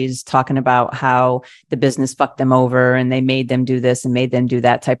documentaries talking about how the business fucked them over and they made them do this and made them do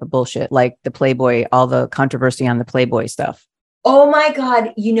that type of bullshit, like the Playboy, all the controversy on the Playboy stuff. Oh my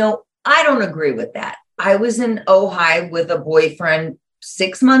God. I don't agree with that. I was in Ojai with a boyfriend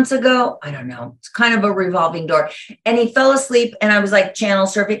 6 months ago. I don't know. It's kind of a revolving door. And he fell asleep and I was like channel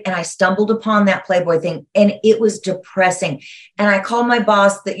surfing and I stumbled upon that Playboy thing and it was depressing. And I called my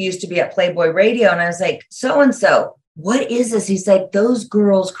boss that used to be at Playboy Radio and I was like, so-and-so, what is this? He's like, those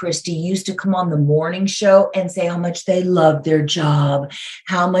girls, Christy, used to come on the morning show and say how much they loved their job,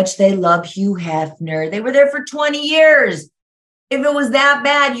 how much they love Hugh Hefner. They were there for 20 years. If it was that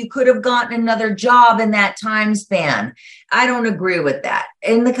bad, you could have gotten another job in that time span. I don't agree with that.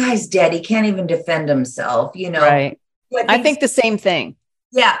 And the guy's dead. He can't even defend himself, Right. I think the same thing.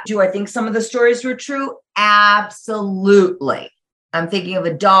 Yeah. Do I think some of the stories were true? Absolutely. I'm thinking of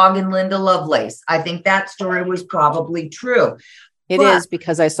a dog in Linda Lovelace. I think that story was probably true. It is,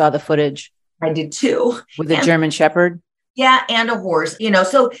 because I saw the footage. I did too. With a German Shepherd. Yeah. And a horse,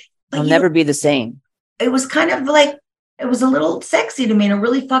 so. It'll never be the same. It was kind of like, it was a little sexy to me in a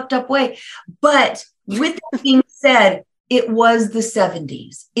really fucked up way. But with that being said, it was the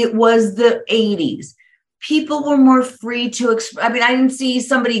 70s. It was the 80s. People were more free to I didn't see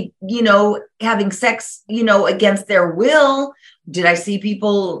somebody, having sex, against their will. Did I see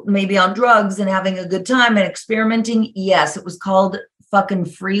people maybe on drugs and having a good time and experimenting? Yes, it was called fucking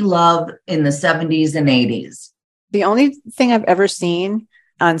free love in the 70s and 80s. The only thing I've ever seen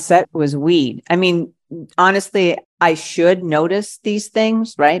on set was weed. Honestly, I should notice these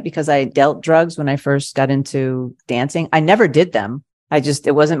things, right? Because I dealt drugs when I first got into dancing. I never did them.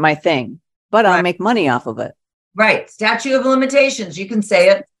 It wasn't my thing, but I'll make money off of it. Right. Statute of limitations. You can say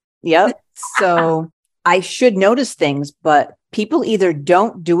it. Yep. So I should notice things, but people either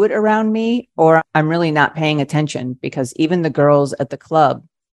don't do it around me or I'm really not paying attention, because even the girls at the club,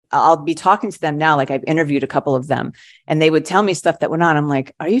 I'll be talking to them now. Like, I've interviewed a couple of them and they would tell me stuff that went on. I'm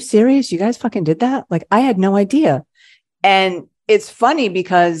like, are you serious? You guys fucking did that? Like, I had no idea. And it's funny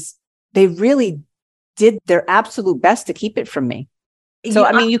because they really did their absolute best to keep it from me.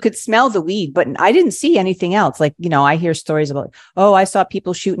 So, you could smell the weed, but I didn't see anything else. Like, I hear stories about, oh, I saw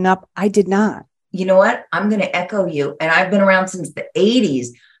people shooting up. I did not. You know what? I'm going to echo you. And I've been around since the 80s.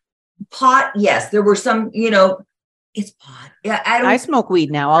 Pot, yes, there were some, it's pot. Yeah, I smoke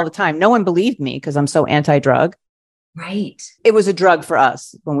weed now all the time. No one believed me because I'm so anti-drug. Right. It was a drug for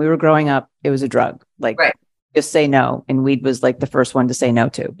us. When we were growing up, it was a drug. Like, right. Just say no. And weed was like the first one to say no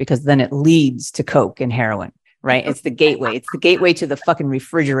to, because then it leads to coke and heroin, right? It's the gateway. It's the gateway to the fucking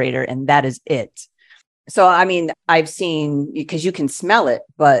refrigerator. And that is it. So, I've seen, because you can smell it,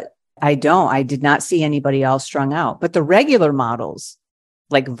 but I did not see anybody else strung out. But the regular models,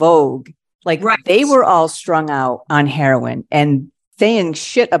 like Vogue, like right. They were all strung out on heroin and saying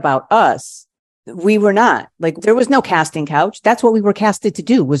shit about us. We were not. Like, there was no casting couch. That's what we were casted to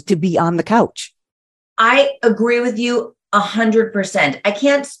do, was to be on the couch. I agree with you 100%. I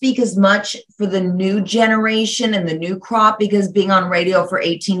can't speak as much for the new generation and the new crop, because being on radio for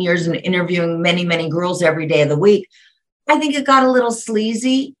 18 years and interviewing many, many girls every day of the week, I think it got a little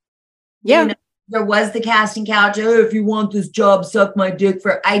sleazy. Yeah. There was the casting couch. Oh, if you want this job, suck my dick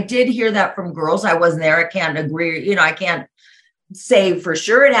for. I did hear that from girls. I wasn't there. I can't agree. I can't say for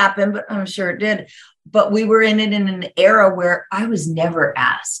sure it happened, but I'm sure it did. But we were in it in an era where I was never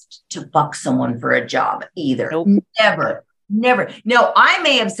asked to fuck someone for a job either. Nope. Never. No, I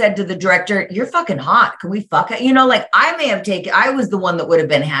may have said to the director, you're fucking hot. Can we fuck it? I was the one that would have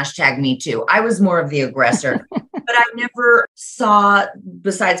been #MeToo. I was more of the aggressor, but I never saw,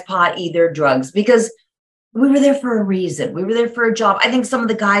 besides pot, either drugs, because we were there for a reason. We were there for a job. I think some of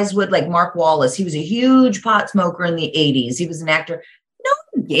the guys would, like Mark Wallace. He was a huge pot smoker in the 80s. He was an actor. No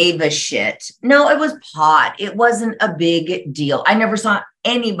one gave a shit. No, it was pot. It wasn't a big deal. I never saw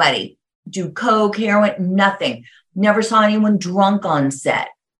anybody do coke, heroin, nothing. Never saw anyone drunk on set,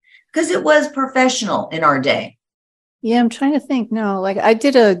 because it was professional in our day. Yeah, I'm trying to think. No, like, I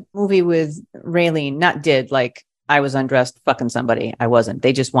did a movie with Raylene, like I was undressed fucking somebody. I wasn't.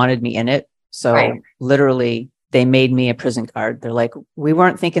 They just wanted me in it. So right. Literally, they made me a prison guard. They're like, we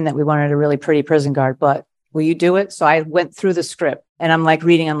weren't thinking that we wanted a really pretty prison guard, but will you do it? So I went through the script and I'm like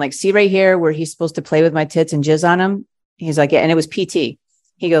reading. I'm like, see right here where he's supposed to play with my tits and jizz on him? He's like, yeah. And it was PT.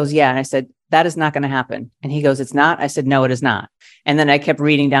 He goes, yeah. And I said, that is not going to happen. And he goes, it's not. I said, no, it is not. And then I kept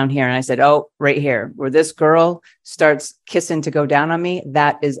reading down here and I said, oh, right here where this girl starts kissing to go down on me.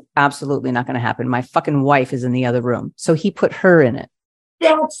 That is absolutely not going to happen. My fucking wife is in the other room. So he put her in it.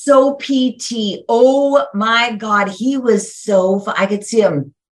 That's so PT. Oh my God. He was so I could see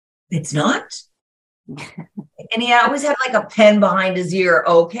him. It's not. And he always had like a pen behind his ear.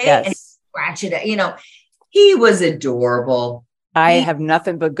 Okay. Yes. And scratch it. He was adorable. I have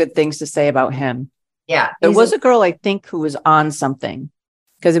nothing but good things to say about him. Yeah. There was a girl, I think, who was on something,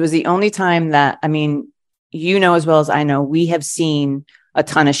 because it was the only time that, as well as I know, we have seen a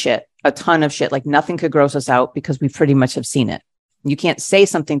ton of shit. Like, nothing could gross us out because we pretty much have seen it. You can't say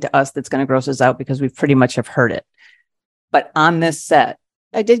something to us that's going to gross us out because we pretty much have heard it. But on this set,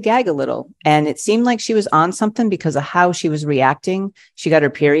 I did gag a little, and it seemed like she was on something because of how she was reacting. She got her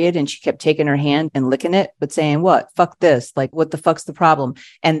period and she kept taking her hand and licking it, but saying, what? Fuck this. Like, what the fuck's the problem?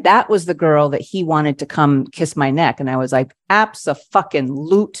 And that was the girl that he wanted to come kiss my neck. And I was like,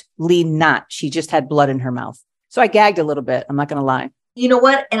 abso-fucking-lutely not. She just had blood in her mouth. So I gagged a little bit. I'm not going to lie. You know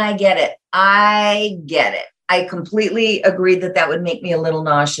what? And I get it. I completely agree that would make me a little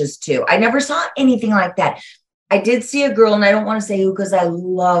nauseous too. I never saw anything like that. I did see a girl, and I don't want to say who because I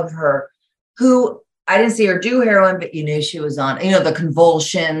love her, who I didn't see her do heroin, but she was on, the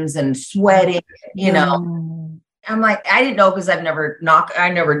convulsions and sweating, I'm like, I didn't know because I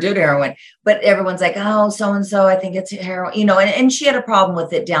never did heroin, but everyone's like, oh, so-and-so, I think it's heroin, and she had a problem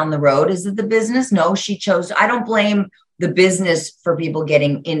with it down the road. Is it the business? No, she chose. I don't blame the business for people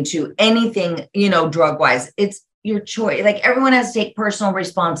getting into anything, drug wise. It's your choice. Like everyone has to take personal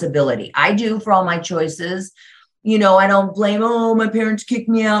responsibility. I do for all my choices. I don't blame, my parents kicked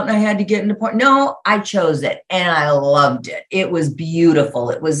me out and I had to get into porn. No, I chose it and I loved it. It was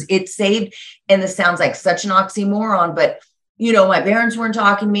beautiful. It saved, and this sounds like such an oxymoron, but my parents weren't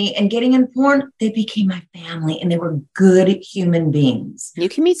talking to me, and getting in porn, they became my family and they were good human beings. You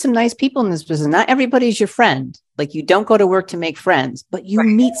can meet some nice people in this business. Not everybody's your friend. Like you don't go to work to make friends, but you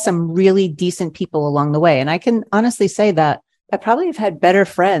meet some really decent people along the way. And I can honestly say that I probably have had better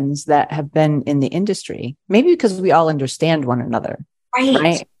friends that have been in the industry, maybe because we all understand one another.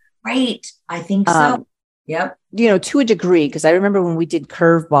 Right. I think so. Yep. To a degree, because I remember when we did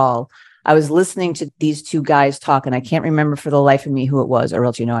Curveball, I was listening to these two guys talk, and I can't remember for the life of me who it was, or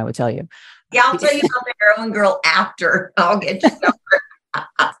else I would tell you. Yeah, I'll tell you about the heroin girl after. I'll get you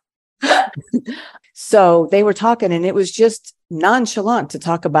number. So they were talking, and it was just nonchalant to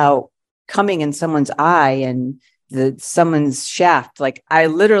talk about coming in someone's eye and someone's shaft. Like I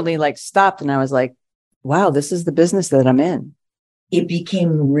literally stopped and I was like, wow, this is the business that I'm in. It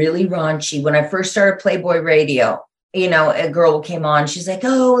became really raunchy. When I first started Playboy Radio, a girl came on, she's like,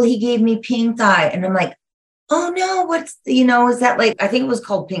 oh, he gave me pink eye. And I'm like, oh no, what's, is that I think it was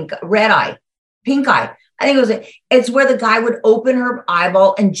called pink eye. I think it's where the guy would open her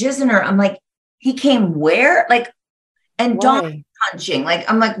eyeball and jizz in her. I'm like, he came where? And donkey punching.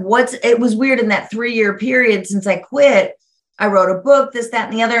 I'm like, it was weird in that 3-year period since I quit. I wrote a book, this, that,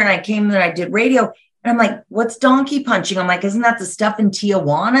 and the other. And I came and I did radio. And I'm like, what's donkey punching? I'm like, isn't that the stuff in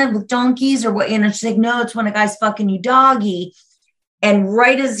Tijuana with donkeys or what? And she's like, no, it's when a guy's fucking you doggy. And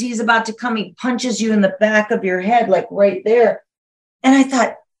right as he's about to come, he punches you in the back of your head, right there. And I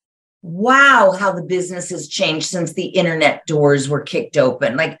thought, wow, how the business has changed since the internet doors were kicked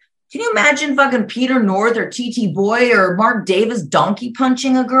open. Can you imagine fucking Peter North or TT Boy or Mark Davis donkey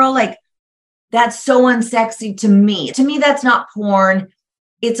punching a girl? That's so unsexy to me. To me, that's not porn.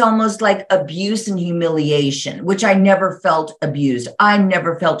 It's almost like abuse and humiliation, which I never felt abused. I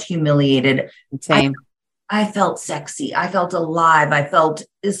never felt humiliated. Same. I felt sexy. I felt alive. I felt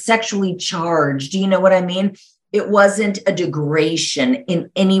sexually charged. Do you know what I mean? It wasn't a degradation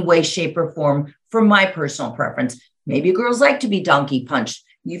in any way, shape, or form for my personal preference. Maybe girls like to be donkey punched.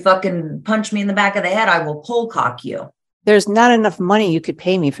 You fucking punch me in the back of the head, I will pole cock you. There's not enough money you could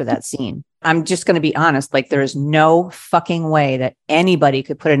pay me for that scene. I'm just going to be honest. There is no fucking way that anybody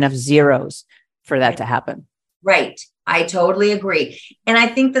could put enough zeros for that to happen. Right. I totally agree. And I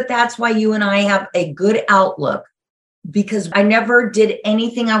think that that's why you and I have a good outlook, because I never did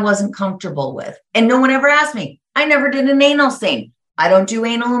anything I wasn't comfortable with. And no one ever asked me. I never did an anal scene. I don't do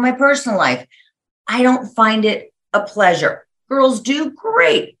anal in my personal life. I don't find it a pleasure. Girls do,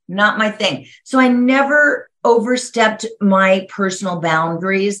 great, not my thing. So I never overstepped my personal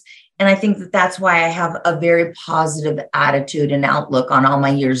boundaries. And I think that that's why I have a very positive attitude and outlook on all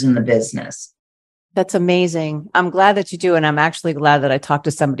my years in the business. That's amazing. I'm glad that you do. And I'm actually glad that I talked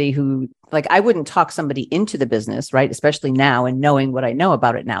to somebody who, I wouldn't talk somebody into the business, right? Especially now and knowing what I know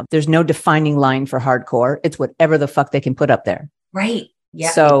about it now. There's no defining line for hardcore. It's whatever the fuck they can put up there. Right. Yeah.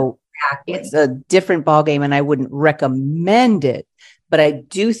 So it's a different ballgame, and I wouldn't recommend it. But I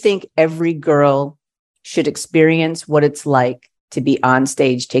do think every girl should experience what it's like to be on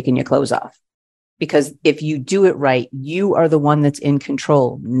stage taking your clothes off. Because if you do it right, you are the one that's in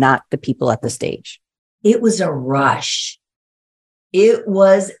control, not the people at the stage. It was a rush. It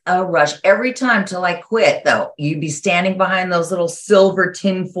was a rush. Every time till I quit, though, you'd be standing behind those little silver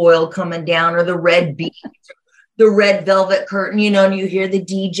tinfoil coming down, or the red beads, the red velvet curtain, and you hear the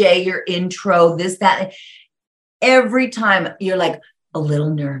DJ, your intro, this, that. Every time you're a little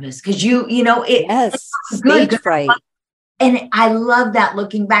nervous because it. Yes, stage fright. And I love that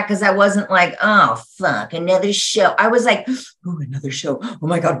looking back, because I wasn't like, oh, fuck, another show. I was like, oh, another show. Oh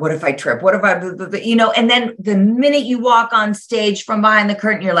my God, what if I trip? What if I, and then the minute you walk on stage from behind the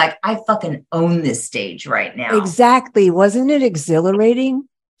curtain, you're like, I fucking own this stage right now. Exactly. Wasn't it exhilarating?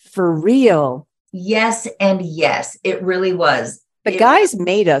 For real. Yes. And yes, it really was. The guys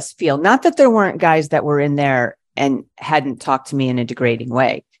made us feel, not that there weren't guys that were in there and hadn't talked to me in a degrading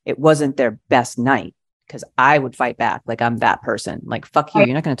way. It wasn't their best night, because I would fight back. Like, I'm that person. Like, fuck you.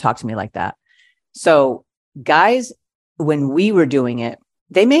 You're not going to talk to me like that. So guys, when we were doing it,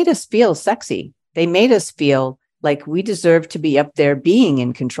 they made us feel sexy. They made us feel like we deserved to be up there being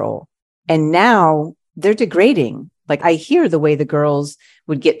in control. And now they're degrading. Like, I hear the way the girls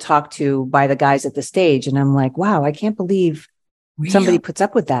would get talked to by the guys at the stage. And I'm like, wow, I can't believe somebody puts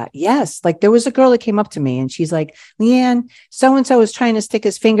up with that. Yes. Like, there was a girl that came up to me and she's like, Leanne, so-and-so was trying to stick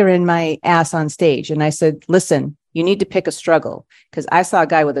his finger in my ass on stage. And I said, listen, you need to pick a struggle, because I saw a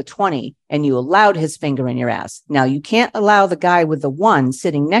guy with a 20 and you allowed his finger in your ass. Now you can't allow the guy with the 1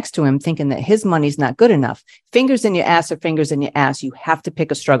 sitting next to him thinking that his money's not good enough. Fingers in your ass or fingers in your ass. You have to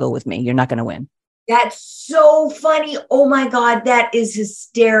pick a struggle with me. You're not going to win. That's so funny. Oh my God. That is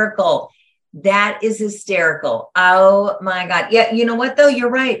hysterical. That is hysterical. Oh my God. Yeah. You know what though? You're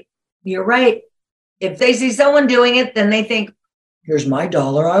right. You're right. If they see someone doing it, then they think, here's my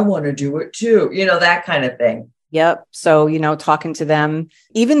dollar. I want to do it too. That kind of thing. Yep. So, talking to them,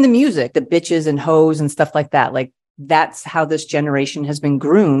 even the music, the bitches and hoes and stuff like that. Like, that's how this generation has been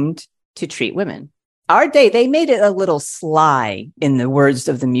groomed to treat women. Our day, they made it a little sly in the words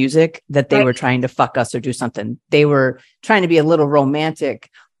of the music that they were trying to fuck us or do something. They were trying to be a little romantic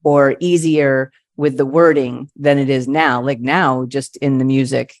or easier with the wording than it is now. Like, now, just in the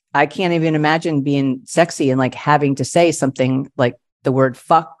music, I can't even imagine being sexy and like having to say something like the word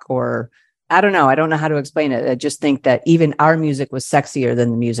fuck, or I don't know. I don't know how to explain it. I just think that even our music was sexier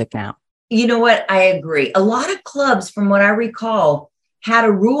than the music now. You know what? I agree. A lot of clubs, from what I recall, had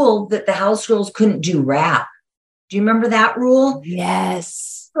a rule that the house girls couldn't do rap. Do you remember that rule?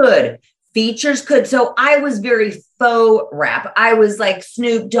 Yes. Could. Features could. So I was very faux rap. I was like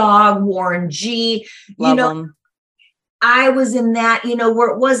Snoop Dogg, Warren G. Love them. I was in that,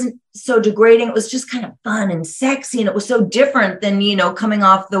 where it wasn't so degrading. It was just kind of fun and sexy. And it was so different than, coming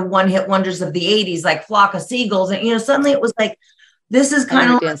off the one-hit wonders of the 80s, like Flock of Seagulls. And, suddenly it was like, this is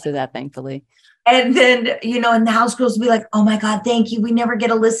kind of dance to that, thankfully. And then, and the house girls would be like, oh my God, thank you. We never get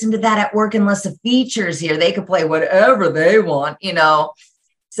to listen to that at work unless the features here. They could play whatever they want,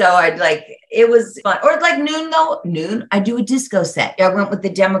 So I'd like, it was fun. Or like noon, I do a disco set. I went with the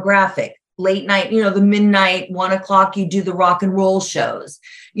demographic. Late night, the midnight, 1 o'clock, you do the rock and roll shows,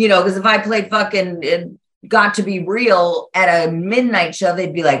 because if I played fucking Got to Be Real at a midnight show,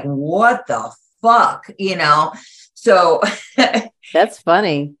 they'd be like, what the fuck, So that's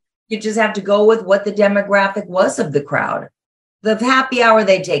funny. You just have to go with what the demographic was of the crowd. The happy hour,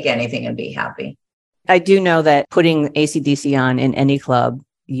 they take anything and be happy. I do know that putting AC/DC on in any club,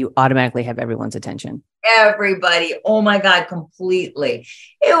 you automatically have everyone's attention. Everybody. Oh my God, completely.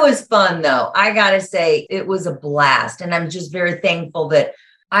 It was fun though. I got to say it was a blast. And I'm just very thankful that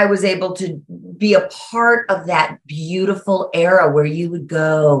I was able to be a part of that beautiful era where you would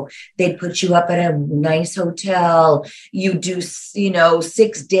go, they'd put you up at a nice hotel. You do,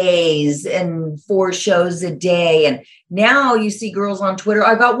 6 days and 4 shows a day. And now you see girls on Twitter.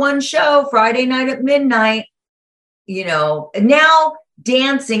 I got 1 show Friday night at midnight, now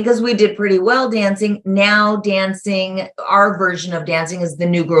dancing, because we did pretty well dancing. Now dancing, our version of dancing is the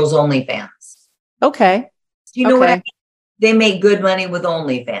New Girls OnlyFans. Okay. You know what I mean? They make good money with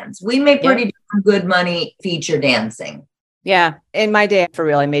OnlyFans. We make pretty good money feature dancing. Yeah. In my day, for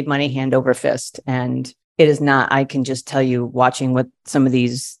real, I made money hand over fist. And it is not, I can just tell you, watching what some of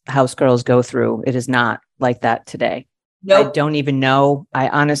these house girls go through, it is not like that today. Nope. I don't even know.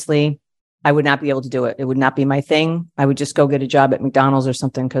 I would not be able to do it. It would not be my thing. I would just go get a job at McDonald's or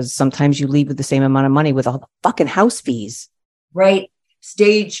something, because sometimes you leave with the same amount of money with all the fucking house fees. Right.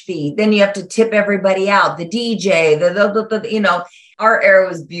 Stage fee. Then you have to tip everybody out. The DJ, our era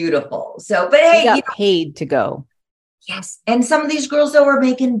was beautiful. So, but hey, you got paid to go. Yes. And some of these girls though were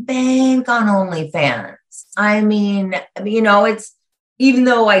making bank on OnlyFans. I mean, it's, even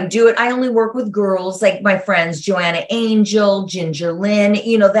though I do it, I only work with girls like my friends, Joanna Angel, Ginger Lynn,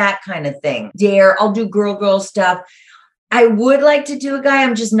 that kind of thing. I'll do girl stuff. I would like to do a guy.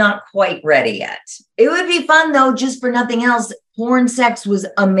 I'm just not quite ready yet. It would be fun though, just for nothing else. Porn sex was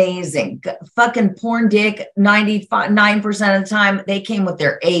amazing. Fucking porn dick, 99% of the time, they came with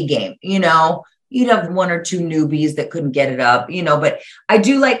their A game, You'd have one or two newbies that couldn't get it up, but I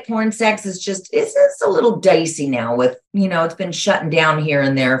do like porn sex. It's a little dicey now with, it's been shutting down here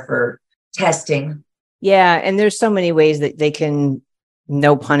and there for testing. Yeah. And there's so many ways that they can,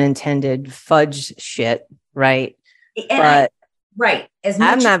 no pun intended, fudge shit. Right. Right.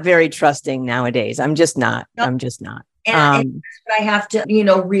 I'm not very trusting nowadays. I'm just not. Nope. I'm just not. And that's what I have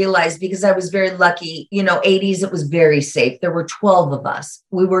to, realize, because I was very lucky, 80s, it was very safe. There were 12 of us.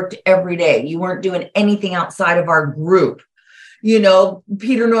 We worked every day. You weren't doing anything outside of our group.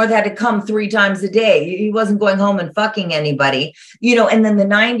 Peter North had to come 3 times a day. He wasn't going home and fucking anybody, and then the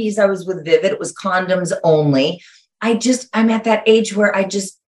 90s, I was with Vivid. It was condoms only. I'm at that age where I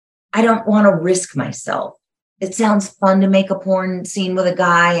don't want to risk myself. It sounds fun to make a porn scene with a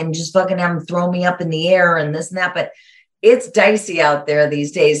guy and just fucking have him throw me up in the air and this and that, but it's dicey out there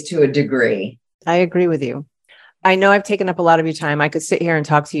these days to a degree. I agree with you. I know I've taken up a lot of your time. I could sit here and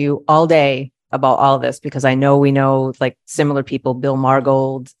talk to you all day about all this, because I know we know like similar people, Bill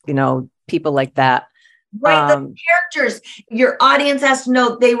Margold, people like that. Right. The characters, your audience has to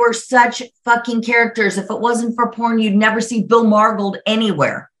know they were such fucking characters. If it wasn't for porn, you'd never see Bill Margold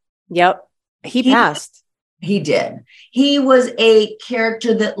anywhere. Yep. He passed. He did. He was a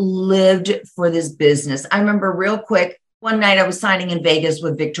character that lived for this business. I remember real quick, one night I was signing in Vegas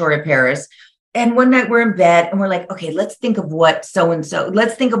with Victoria Paris. And one night we're in bed and we're like, okay, let's think of what so-and-so,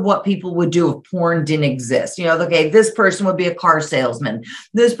 let's think of what people would do if porn didn't exist. Okay, this person would be a car salesman.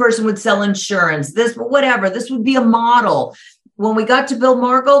 This person would sell insurance, whatever. This would be a model. When we got to Bill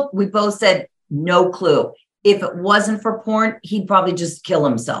Margold, we both said, no clue. If it wasn't for porn, he'd probably just kill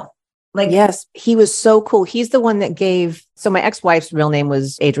himself. Yes, he was so cool. He's the one that so my ex-wife's real name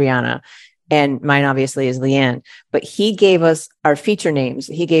was Adriana, and mine obviously is Leanne, but he gave us our feature names.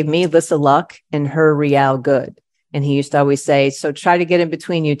 He gave me Lissa Luck and her Real Good. And he used to always say, so try to get in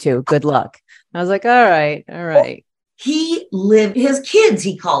between you two. Good luck. I was like, all right. He lived his kids.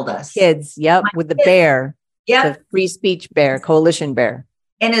 He called us kids. Yep. With the bear. Yep. The free speech bear, coalition bear.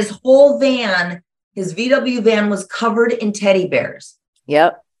 And his whole van, his VW van, was covered in teddy bears.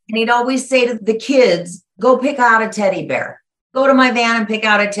 Yep. And he'd always say to the kids, go pick out a teddy bear. Go to my van and pick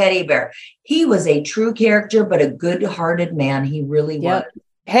out a teddy bear. He was a true character, but a good-hearted man. He really was.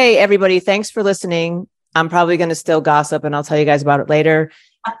 Hey, everybody, thanks for listening. I'm probably going to still gossip, and I'll tell you guys about it later.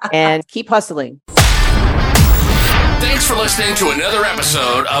 And keep hustling. Thanks for listening to another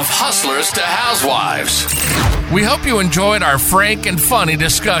episode of Hustlers to Housewives. We hope you enjoyed our frank and funny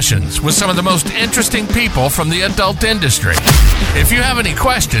discussions with some of the most interesting people from the adult industry. If you have any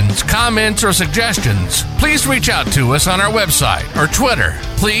questions, comments, or suggestions, please reach out to us on our website or Twitter.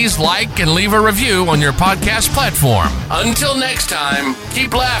 Please like and leave a review on your podcast platform. Until next time,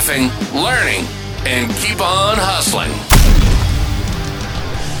 keep laughing, learning, and keep on hustling.